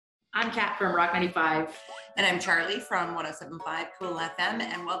I'm Kat from Rock 95. And I'm Charlie from 107.5 Cool FM,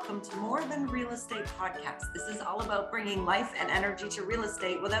 and welcome to More Than Real Estate Podcast. This is all about bringing life and energy to real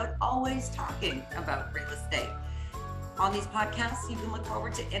estate without always talking about real estate. On these podcasts, you can look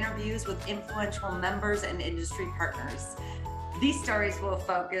forward to interviews with influential members and industry partners. These stories will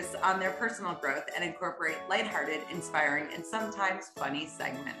focus on their personal growth and incorporate lighthearted, inspiring, and sometimes funny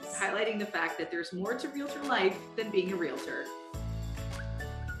segments, highlighting the fact that there's more to realtor life than being a realtor.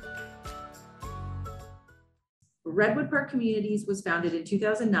 Redwood Park Communities was founded in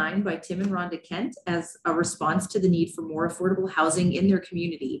 2009 by Tim and Rhonda Kent as a response to the need for more affordable housing in their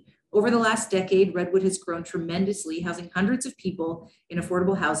community. Over the last decade, Redwood has grown tremendously, housing hundreds of people in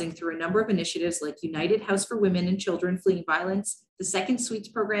affordable housing through a number of initiatives like United House for Women and Children Fleeing Violence, the Second Suites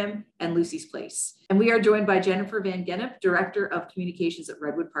Program, and Lucy's Place. And we are joined by Jennifer Van Gennep, Director of Communications at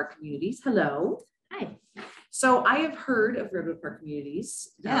Redwood Park Communities. Hello. Hi. So I have heard of Redwood Park Communities.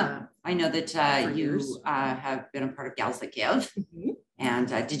 I know that you have been a part of Gals That Give. Mm-hmm. And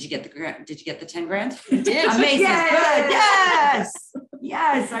did you get the grant? Did you get the 10 grand? I did. Amazing. Yes.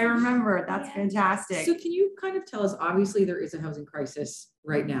 Yes, I remember. That's fantastic. So can you kind of tell us, obviously there is a housing crisis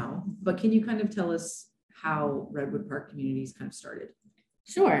right now, but can you kind of tell us how Redwood Park Communities kind of started?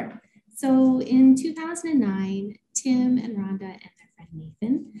 Sure. So in 2009, Tim and Rhonda and their friend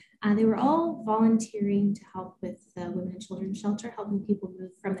Nathan, they were all volunteering to help with the Women and Children Shelter, helping people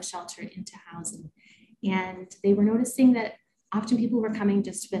move from the shelter into housing. And they were noticing that often people were coming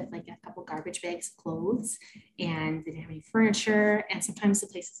just with like a couple garbage bags of clothes, and they didn't have any furniture. And sometimes the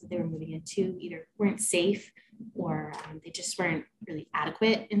places that they were moving into either weren't safe or they just weren't really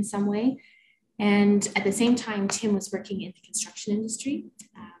adequate in some way. And at the same time, Tim was working in the construction industry,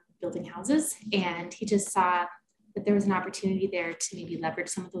 building houses, and he just saw that there was an opportunity there to maybe leverage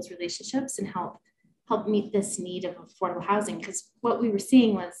some of those relationships and help meet this need of affordable housing. Because what we were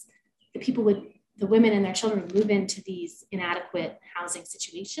seeing was the women and their children would move into these inadequate housing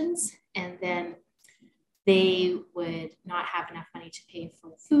situations, and then they would not have enough money to pay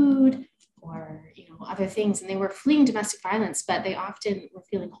for food or other things, and they were fleeing domestic violence, but they often were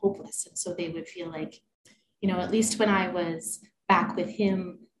feeling hopeless. And so they would feel like, at least when I was back with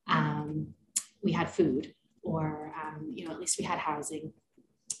him, we had food, or at least we had housing.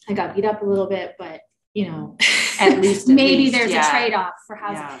 I got beat up a little bit, but at least there's a trade-off for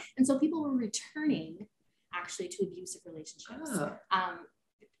housing. Yeah. And so people were returning actually to abusive relationships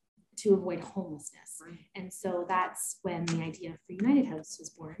to avoid homelessness. Right. And so that's when the idea for United House was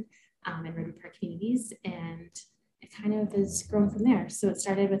born in Redwood Park Communities, and it kind of has grown from there. So it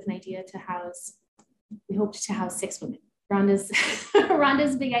started with an idea we hoped to house 6 women.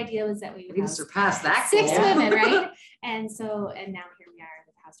 Rhonda's big idea was that we would surpass that 6 women, right? And now here we are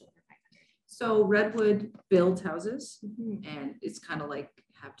with housed over 500. So Redwood builds houses, and it's kind of like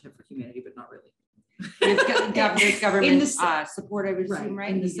Habitat for Humanity, but not really. There's government support, I would assume,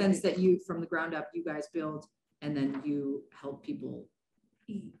 right? In the sense that you, from the ground up, you guys build, and then you help people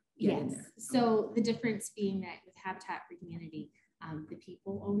get in there. So the difference being that with Habitat for Humanity, the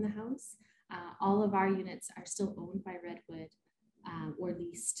people own the house. All of our units are still owned by Redwood or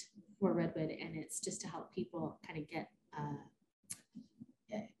leased for Redwood, and it's just to help people kind of get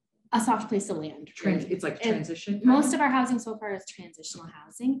a soft place to land. It's like transition. Most of our housing so far is transitional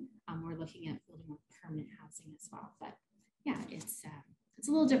housing. We're looking at building more permanent housing as well. But yeah, it's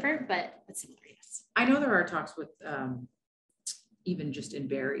a little different, but similar. Yes. I know there are talks with even just in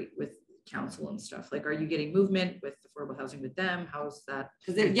Barrie with council and stuff. Like, are you getting movement with affordable housing with them? How's that?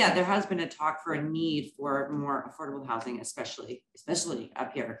 Because there has been a talk for a need for more affordable housing, especially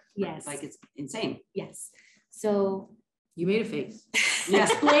up here. Yes. Like, it's insane. Yes. So you made a face. Yeah.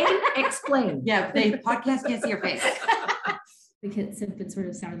 Explain. Yeah, the podcast can't see your face. The kids have been sort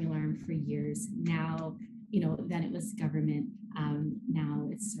of sounding the alarm for years now. Then it was government. Now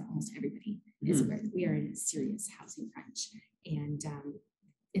it's almost everybody is aware that we are in a serious housing crunch, and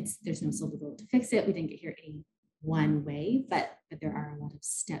there's no silver bullet to fix it. We didn't get here any one way, but there are a lot of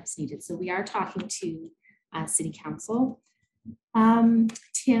steps needed. So we are talking to City Council.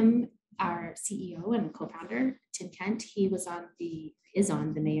 Tim, our CEO and co-founder, Tim Kent, he is on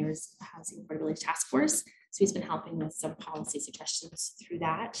the Mayor's Housing Affordability Task Force. So he's been helping with some policy suggestions through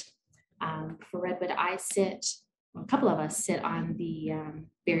that. For Redwood, a couple of us sit on the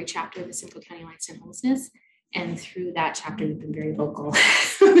Barrie chapter of the Simcoe County Alliance on Homelessness. And through that chapter, we've been very vocal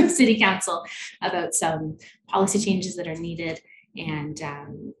with City Council about some policy changes that are needed, and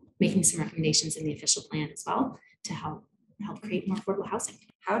making some recommendations in the official plan as well to help create more affordable housing.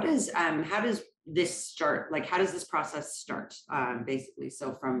 How does this start? Like, how does this process start? Basically,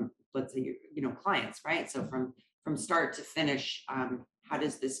 so from, let's say, clients, right? So from start to finish, how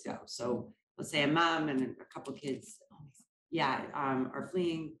does this go? So let's say a mom and a couple kids, are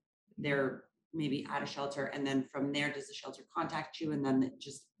fleeing. They're maybe at a shelter, and then from there, does the shelter contact you, and then it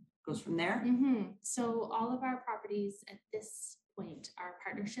just goes from there? So all of our properties at this point are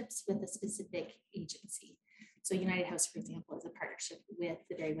partnerships with a specific agency. So United House, for example, is a partnership with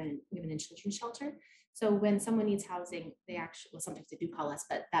the Barrie Women and Children's Shelter. So when someone needs housing, they actually, well, sometimes they do call us,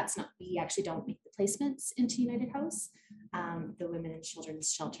 but that's not, we actually don't make the placements into United House. The Women and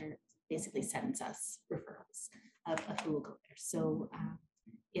Children's Shelter basically sends us referrals of who will go there. So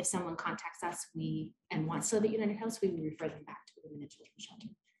if someone contacts us and wants to live at United House, we will refer them back to the Women and Children's Shelter.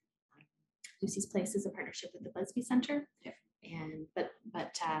 Lucy's Place is a partnership with the Busby Center, but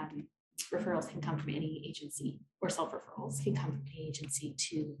referrals can come from any agency, or self-referrals can come from any agency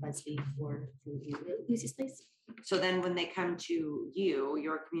to Busby for Lucy's Place. So then when they come to you,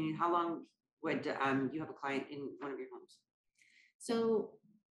 your community, how long would you have a client in one of your homes? So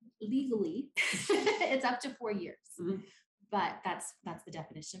legally, it's up to 4 years, but that's the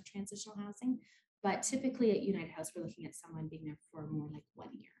definition of transitional housing. But typically at United House, we're looking at someone being there for more like 1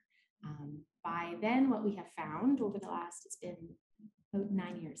 year. By then, what we have found over the last, it's been about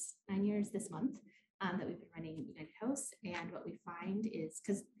 9 years this month that we've been running United House. And what we find is,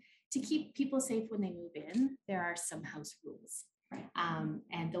 because to keep people safe when they move in, there are some house rules. Right.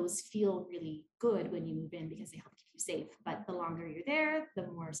 And those feel really good when you move in because they help keep you safe. But the longer you're there, the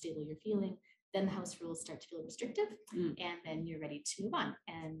more stable you're feeling, then the house rules start to feel restrictive, and then you're ready to move on.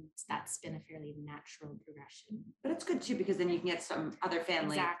 And that's been a fairly natural progression. But it's good too, because then you can get some other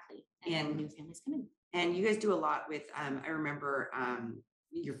family. Exactly. And new families come in. And you guys do a lot with, I remember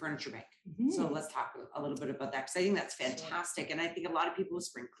your furniture bank. So let's talk a little bit about that, because I think that's fantastic. Sure. And I think a lot of people with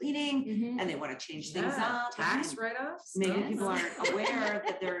spring cleaning and they want to change things up. Tax write-offs. Maybe people aren't aware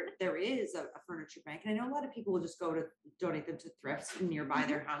that there is a furniture bank. And I know a lot of people will just go to donate them to thrifts nearby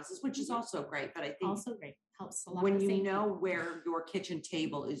their houses, which is also great. But I think also great, helps a lot. When you know where your kitchen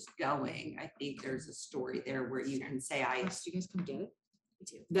table is going, I think there's a story there where you can say, you guys come get it.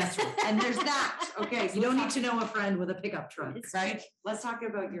 That's right. And there's that. Okay. So you don't need to know a friend with a pickup truck, right? Let's talk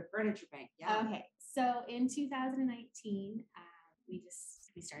about your furniture bank. Yeah. Okay. So in 2019, we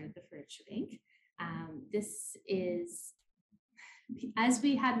started the furniture bank. This is, as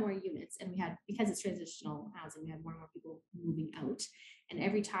we had more units, and because it's transitional housing, we had more and more people moving out. And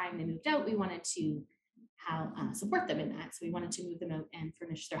every time they moved out, we wanted to support them in that. So we wanted to move them out and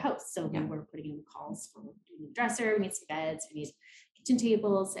furnish their house. So we were putting in calls for we need a dresser, we need some beds, we need kitchen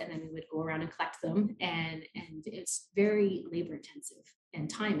tables, and then we would go around and collect them. And it's very labor intensive and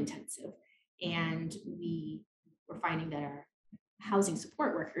time intensive. And we were finding that our housing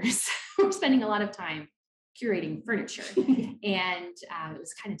support workers were spending a lot of time curating furniture. And it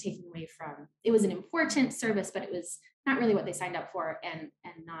was kind of taking away from, it was an important service, but it was not really what they signed up for, and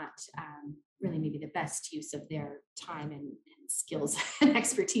not really maybe the best use of their time and skills and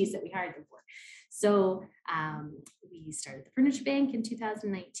expertise that we hired them for. So we started the furniture bank in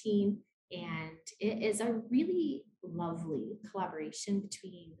 2019, and it is a really lovely collaboration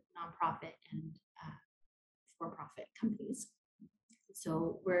between nonprofit and for-profit companies.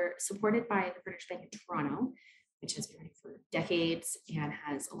 So we're supported by the Furniture Bank in Toronto, which has been running for decades and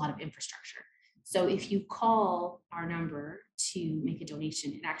has a lot of infrastructure. So if you call our number to make a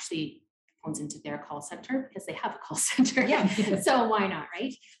donation, it actually phones into their call center because they have a call center. Yeah. So why not,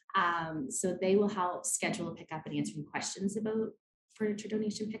 right? So they will help schedule a pickup and answering questions about furniture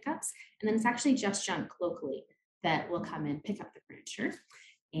donation pickups. And then it's actually Just Junk locally that will come and pick up the furniture.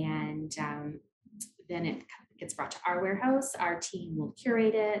 And then it gets brought to our warehouse. Our team will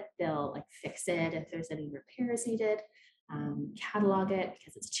curate it. They'll fix it if there's any repairs needed, catalog it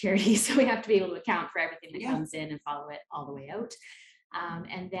because it's a charity. So we have to be able to account for everything that comes in and follow it all the way out.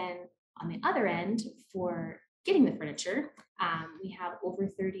 And then on the other end, for getting the furniture, we have over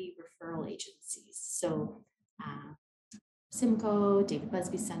 30 referral agencies. So Simcoe, David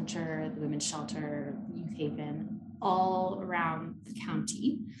Busby Center, the Women's Shelter, Youth Haven, all around the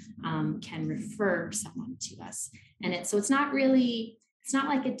county can refer someone to us. And it's not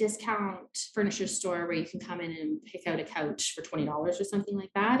like a discount furniture store where you can come in and pick out a couch for $20 or something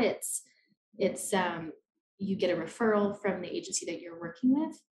like that. It's you get a referral from the agency that you're working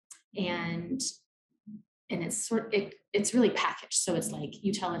with, and it's really packaged. So it's like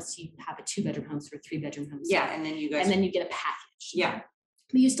you tell us you have a 2-bedroom house or a 3-bedroom house. Yeah, and then you get a package. Yeah,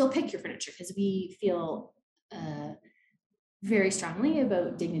 but you still pick your furniture because we feel very strongly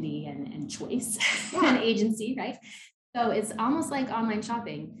about dignity and choice and agency, right? So it's almost like online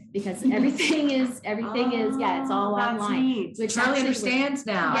shopping because everything is yeah, it's all That's online. neat. Which Charlie actually understands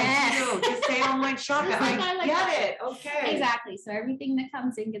now. Yeah. I do. Just say online shopping. Just like I online get shopping. it. Okay. Exactly. So everything that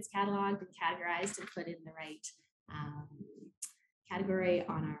comes in gets cataloged and categorized and put in the right category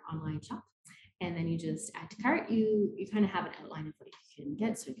on our online shop. And then you just add to cart. You kind of have an outline of what you can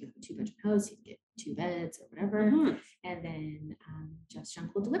get. So if you have a 2-bedroom house, you can get 2 beds or whatever. Mhm. And then Just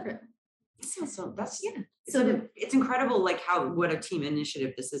Junk will deliver it. So that's Yeah. So it's incredible, like what a team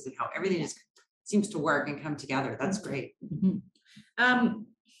initiative this is, and how everything just seems to work and come together. That's great.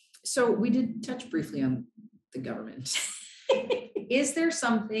 So we did touch briefly on the government. Is there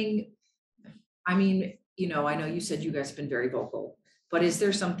something, I mean, I know you said you guys have been very vocal, but is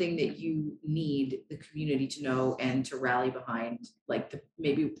there something that you need the community to know and to rally behind, like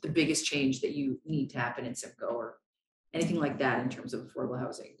maybe the biggest change that you need to happen in Simcoe or anything like that in terms of affordable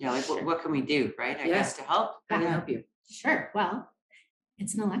housing? Yeah, like what can we do, right? I guess to help. How can I help you? Sure. Well,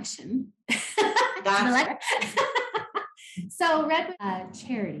 it's an election. So Redwood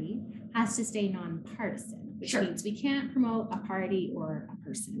charity has to stay nonpartisan, which means we can't promote a party or a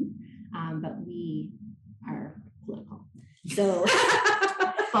person, but we are political. So,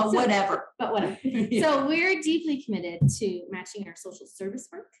 but whatever. So we're deeply committed to matching our social service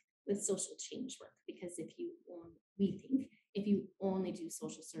work with social change work, because we think if you only do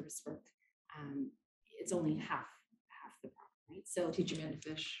social service work, it's only half the problem, right? So teach a man to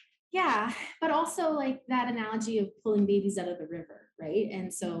fish. Yeah, but also like that analogy of pulling babies out of the river, right?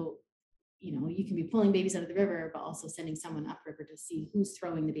 And so, you can be pulling babies out of the river, but also sending someone upriver to see who's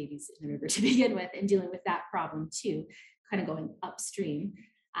throwing the babies in the river to begin with and dealing with that problem too, kind of going upstream.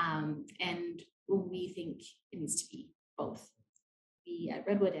 And we think it needs to be both. We at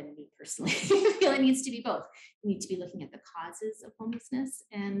Redwood, and me personally feel it needs to be both. We need to be looking at the causes of homelessness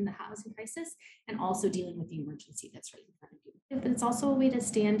and the housing crisis, and also dealing with the emergency that's right in front of you. But it's also a way to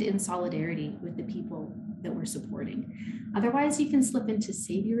stand in solidarity with the people that we're supporting. Otherwise, you can slip into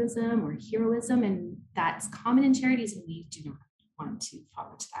saviorism or heroism, and that's common in charities, and we do not want to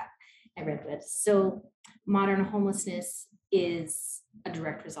fall into that at Redwood. So modern homelessness is a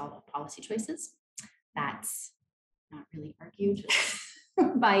direct result of policy choices. That's not really argued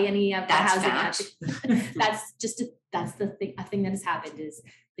by any of the housing. That's the thing. A thing that has happened is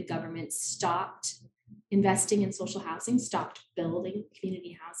the government stopped investing in social housing, stopped building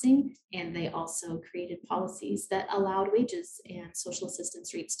community housing, and they also created policies that allowed wages and social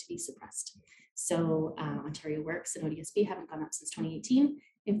assistance rates to be suppressed. So Ontario Works and ODSP haven't gone up since 2018.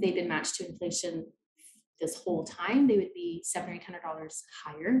 If they'd been matched to inflation this whole time, they would be $700 or $800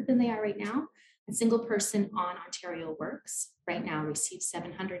 higher than they are right now. A single person on Ontario Works right now receives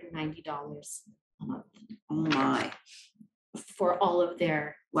 $790 a month. Oh my! For all of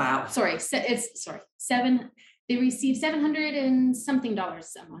their wow. They receive $700 and something a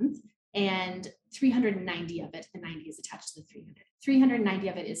month, and 390 of it. The 90 is attached to the 300. 390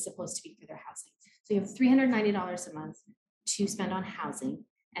 of it is supposed to be for their housing. So you have $390 a month to spend on housing.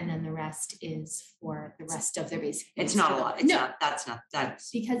 And then the rest is for the rest of their basic needs. It's not a lot. That's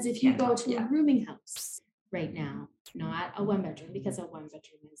because if you go to a rooming house right now, not a 1-bedroom, because a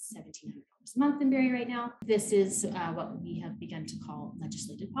 1-bedroom is $1,700 a month in Barrie right now. This is what we have begun to call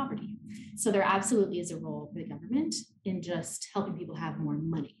legislated poverty. So there absolutely is a role for the government in just helping people have more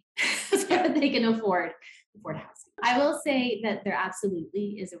money so that they can afford housing. I will say that there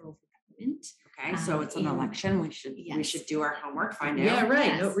absolutely is a role for government. Okay, so it's an election. We should do our homework, find out. Yeah, right.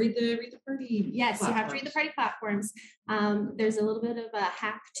 Yes. No, read the party. Yes, platforms. You have to read the party platforms. There's a little bit of a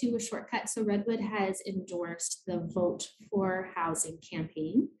hack to a shortcut. So Redwood has endorsed the Vote for Housing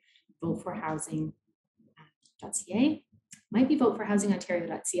campaign. voteforhousing.ca. Might be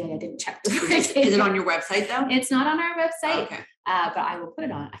voteforhousingontario.ca. I didn't check. Is it on your website though? It's not on our website. Okay. But I will put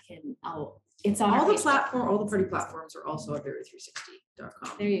it on. It's on all the platform. All the party platforms are also at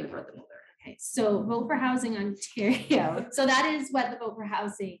barrie360.com. There you I've go. read them all there. Okay, so Vote for Housing Ontario. So that is what the Vote for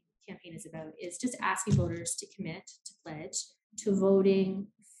Housing campaign is about, is just asking voters to commit, to pledge, to voting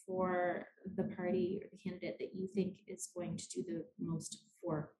for the party or the candidate that you think is going to do the most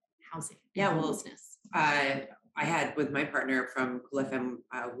for housing. Yeah, well, I had with my partner from Cool FM,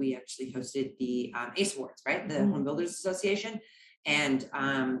 we actually hosted the ACE Awards, right? The Home Builders Association, and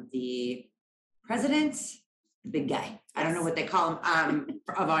the president, the big guy, I don't know what they call him,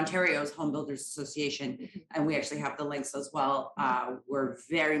 of Ontario's Home Builders Association, and we actually have the links as well. We're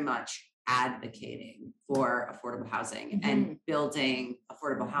very much advocating for affordable housing and building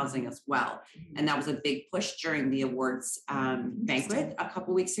affordable housing as well. And that was a big push during the awards banquet a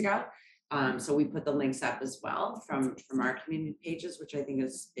couple weeks ago. So we put the links up as well from our community pages, which I think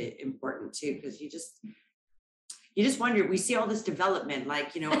is important too, because you just wonder, we see all this development,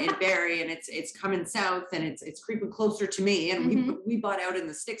 like, you know, in Barrie, and it's coming south, and it's creeping closer to me, and we bought out in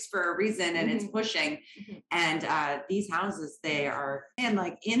the sticks for a reason, and it's pushing. And these houses, they are, and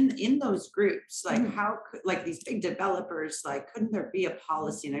like in those groups, like how could, like these big developers, like couldn't there be a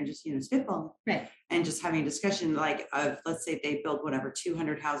policy, and I just, you know, spitball, Right. and just having a discussion like of, let's say they build whatever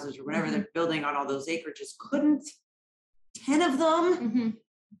 200 houses or whatever they're building on all those acreages, couldn't 10 of them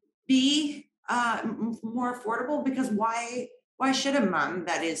be more affordable? Because why should a mom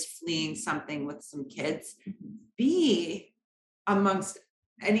that is fleeing something with some kids be amongst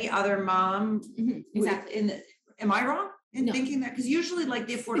any other mom? Exactly. Am I wrong in No. thinking that? Because usually like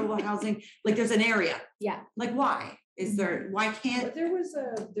the affordable housing, like there's an area. Yeah. Like why can't? But there was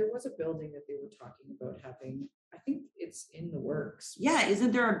a building that they were talking about having, I think it's in the works. Yeah,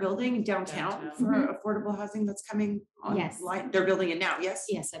 isn't there a building downtown for affordable housing that's coming on? Yes. They're building it now. Yes.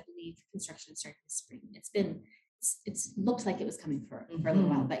 Yes, I believe construction started this spring. It's looked like it was coming for a little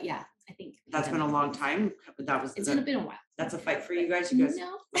while, but yeah, I think That's been a long time, but It's been a while. that's a fight for you guys. You guys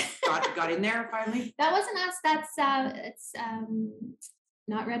No, got in there finally. that wasn't us. It's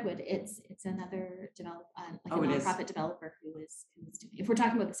not Redwood. It's another like a It is. nonprofit developer who is doing. If we're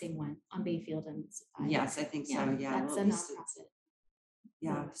talking about the same one on Bayfield and Yes, I think so. Yeah. that's well, a at least nonprofit.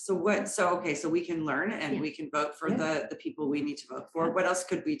 yeah. So we can learn, and we can vote for the people we need to vote for. What else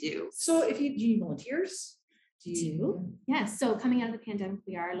could we do? So do you need volunteers? Yeah, so coming out of the pandemic,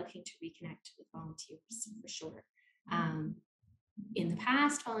 we are looking to reconnect with volunteers for sure. In the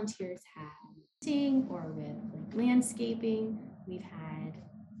past, volunteers have painting or with like landscaping.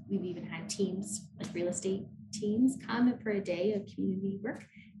 We've even had teams, like real estate teams, come for a day of community work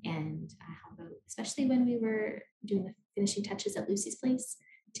and help out, especially when we were doing the finishing touches at Lucy's Place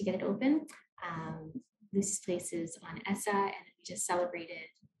to get it open. Lucy's Place is on Essa, and we just celebrated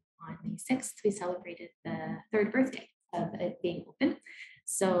on May 6th, we celebrated the 3rd birthday of it being open.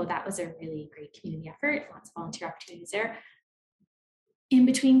 So that was a really great community effort, lots of volunteer opportunities there. In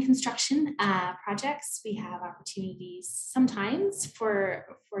between construction projects, we have opportunities sometimes for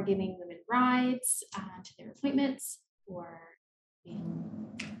giving women rides to their appointments, or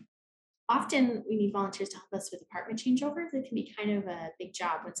often we need volunteers to help us with apartment changeovers. It can be kind of a big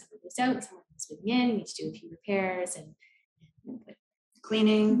job when someone moves out, someone is moving in, you need to do a few repairs and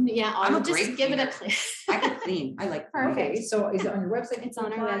Cleaning. Yeah, I'm just great give it a cleaner. clean. I can clean. I like cleaning. Okay, so is it on your website? It's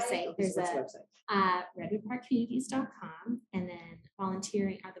on our website. Okay, There's what's the website? redwoodparkcommunities.com, and then the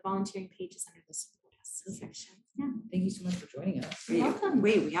volunteering page is under the support us section. Yeah. Thank you so much for joining us. You're welcome.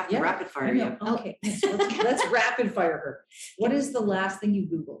 Wait, we have to Yeah, rapid I fire know. you. Okay, let's rapid fire her. What is the last thing you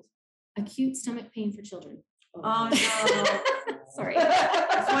Googled? Acute stomach pain for children. Oh no. Sorry.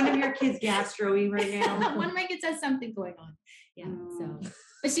 Is one of your kids gastro-y right now? One of my kids has something going on. Yeah. So,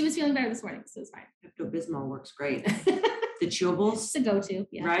 but she was feeling better this morning, so it's fine. Pepto-Bismol works great. It's The chewables, a go-to.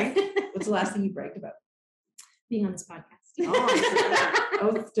 Yeah. right? What's the last thing you bragged about? Being on this podcast.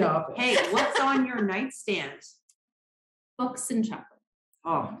 Oh, Stop it. hey, what's on your nightstand? Books and chocolate.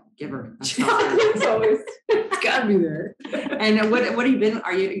 Oh, give her. That's not bad. It's always, it's gotta be there. And what have you been?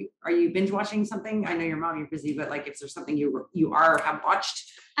 Are you binge watching something? I know your mom, you're busy, but like, if there's something you have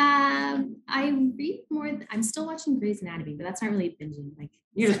watched. I read more. I'm still watching Grey's Anatomy, but that's not really binging. Like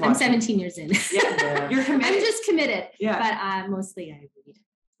You just I'm watch 17 years in. Yeah, you're committed. I'm just committed. Yeah. But mostly I read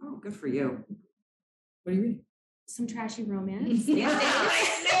Oh, good for you. What do you read? some trashy romance. Yeah.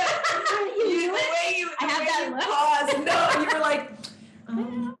 I have that look. Pause. No, you were like.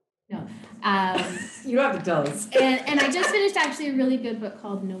 No. You don't have to tell us. And I just finished actually a really good book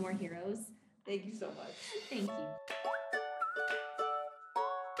called No More Heroes. Thank you so much. Thank you.